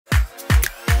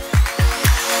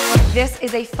This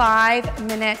is a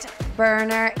 5-minute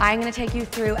burner. I'm gonna take you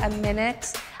through a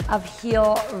minute of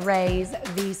heel raise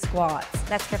V squats.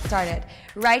 Let's get started.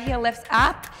 Right heel lifts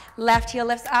up, left heel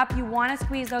lifts up. You wanna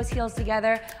squeeze those heels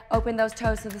together, open those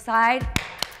toes to the side.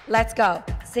 Let's go.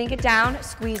 Sink it down,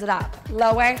 squeeze it up.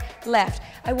 Lower, lift.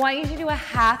 I want you to do a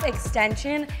half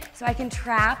extension so I can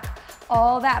trap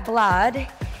all that blood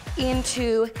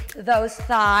into those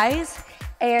thighs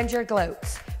and your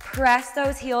glutes. Press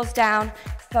those heels down,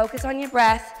 focus on your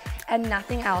breath and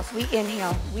nothing else. We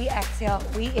inhale, we exhale,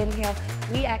 we inhale,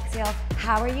 we exhale.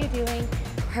 How are you doing?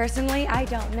 Personally, I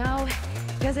don't know.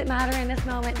 Does it matter in this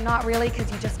moment? Not really, because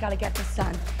you just gotta get this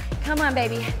done. Come on,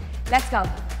 baby, let's go.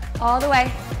 All the way,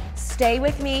 stay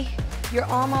with me. You're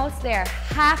almost there.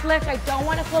 Half lift, I don't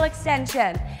want a full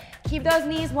extension. Keep those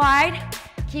knees wide,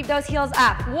 keep those heels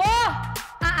up. Whoa,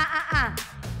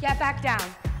 Get back down.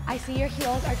 I see your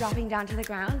heels are dropping down to the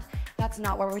ground. That's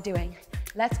not what we're doing.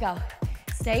 Let's go.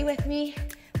 Stay with me.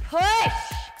 Push.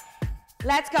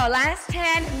 Let's go. Last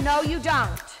 10. No, you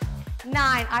don't.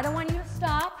 9. I don't want you to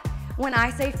stop when I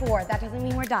say 4. That doesn't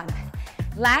mean we're done.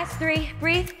 Last 3.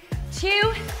 Breathe. 2,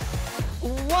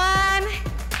 1.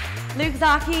 Luke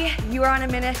Zaki, you are on a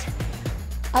minute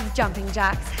of jumping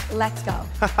jacks. Let's go.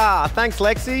 Thanks,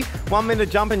 Lexi. 1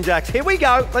 minute jumping jacks. Here we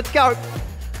go. Let's go.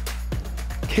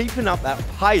 Keeping up that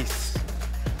pace.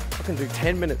 I can do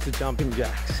 10 minutes of jumping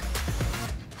jacks.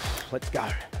 Let's go.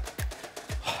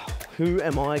 Who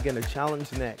am I going to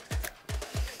challenge next?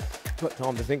 I've got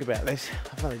time to think about this.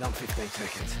 I've only done 15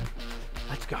 seconds.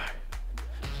 Let's go.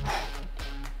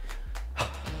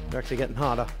 They're actually getting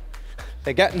harder.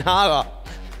 They're getting harder.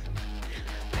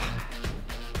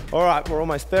 All right, we're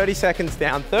almost 30 seconds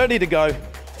down, 30 to go.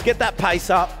 Let's get that pace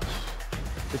up.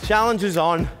 The challenge is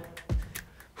on.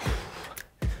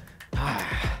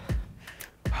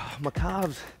 My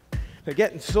calves, they're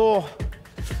getting sore.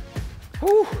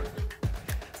 Whew.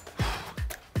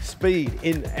 Speed,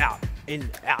 in, out, in,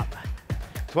 out.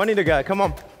 20 to go, come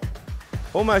on.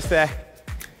 Almost there.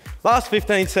 Last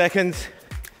 15 seconds.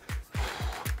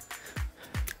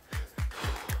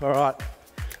 All right,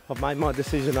 I've made my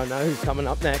decision. I know who's coming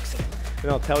up next, and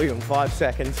I'll tell you in 5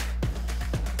 seconds.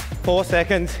 4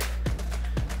 seconds,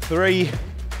 3,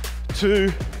 2,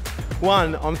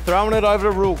 1. I'm throwing it over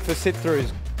to Rook for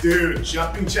sit-throughs. Dude,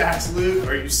 jumping jacks, Luke,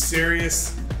 are you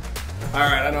serious? All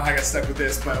right, I know how I got stuck with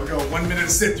this, but we're going 1 minute to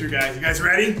sit through, guys. You guys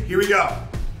ready? Here we go.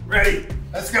 Ready,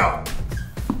 let's go.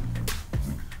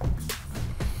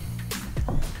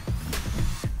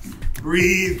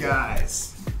 Breathe,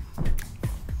 guys.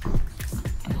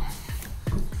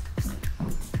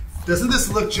 Doesn't this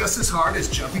look just as hard as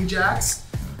jumping jacks?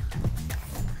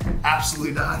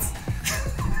 Absolutely not.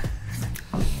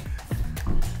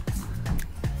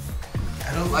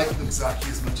 I don't like Luke Zaki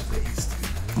as much as I used to.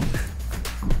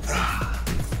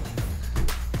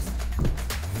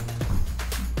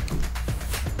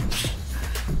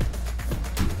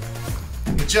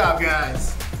 Good job,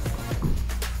 guys.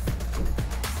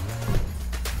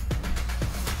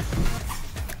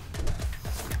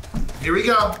 Here we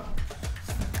go.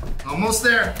 Almost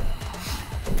there.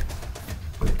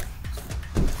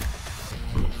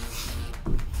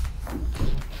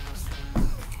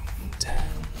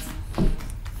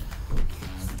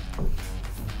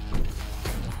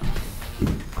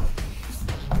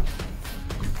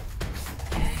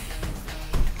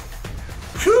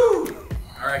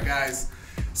 Guys,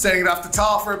 setting it off the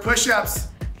tall for push-ups.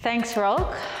 Thanks,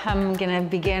 Rolk. I'm gonna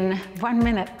begin 1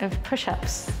 minute of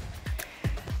push-ups.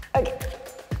 Okay,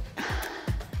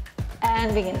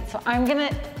 and begin. So I'm gonna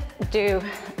do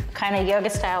kind of yoga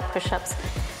style push-ups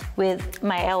with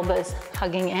my elbows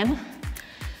hugging in.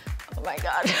 Oh my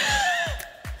God.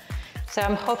 So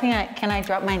I'm hoping can I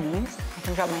drop my knees? I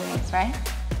can drop my knees, right?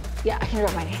 Yeah, I can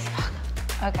drop my knees.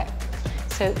 Okay,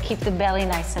 so keep the belly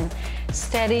nice and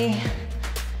steady.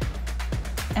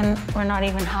 And we're not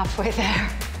even halfway there.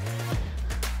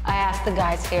 I asked the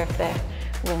guys here if they're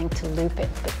willing to loop it,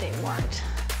 but they weren't.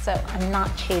 So I'm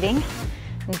not cheating.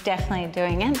 I'm definitely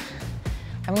doing it.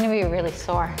 I'm gonna be really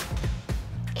sore.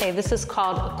 Okay, this is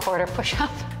called a quarter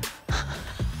push-up.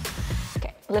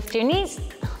 Okay, lift your knees.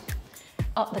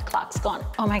 Oh, the clock's gone.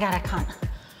 Oh my God, I can't.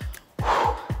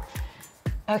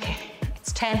 Okay,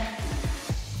 it's 10.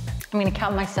 I'm gonna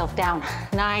count myself down.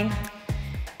 9,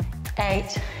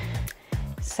 8,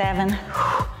 7,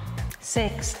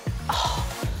 6,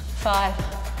 5,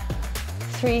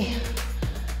 3,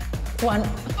 1.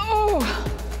 Oh,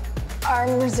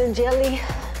 arms are jelly.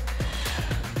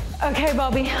 Okay,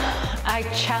 Bobby, I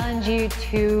challenge you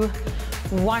to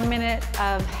 1 minute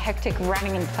of hectic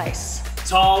running in place.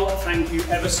 Tal, thank you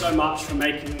ever so much for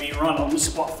making me run on the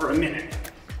spot for a minute.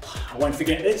 I won't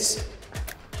forget this.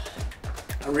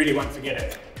 I really won't forget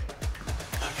it.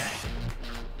 Okay.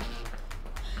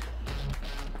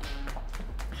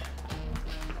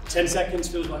 10 seconds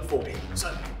feels like 40.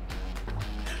 So,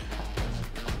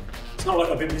 it's not like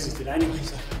I've been busy today anyway,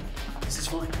 so this is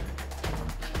fine.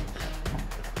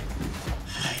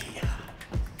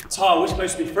 Ty, we're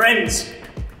supposed to be friends.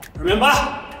 Remember?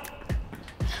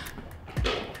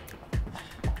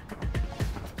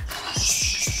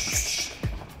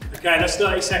 Okay, that's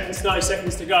 30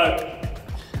 seconds to go.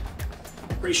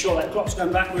 Pretty sure that clock's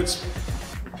going backwards.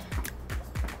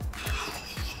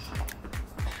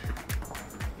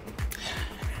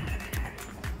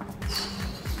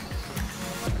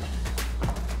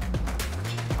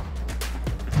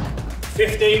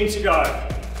 $15 to go.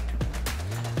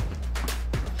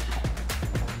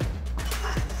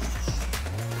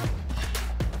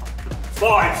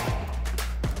 5.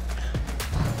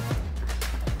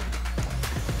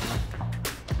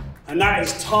 And that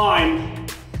is time.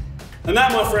 And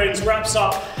that, my friends, wraps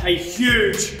up a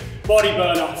huge body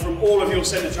burner from all of your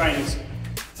center trainers.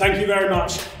 Thank you very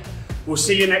much. We'll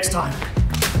see you next time.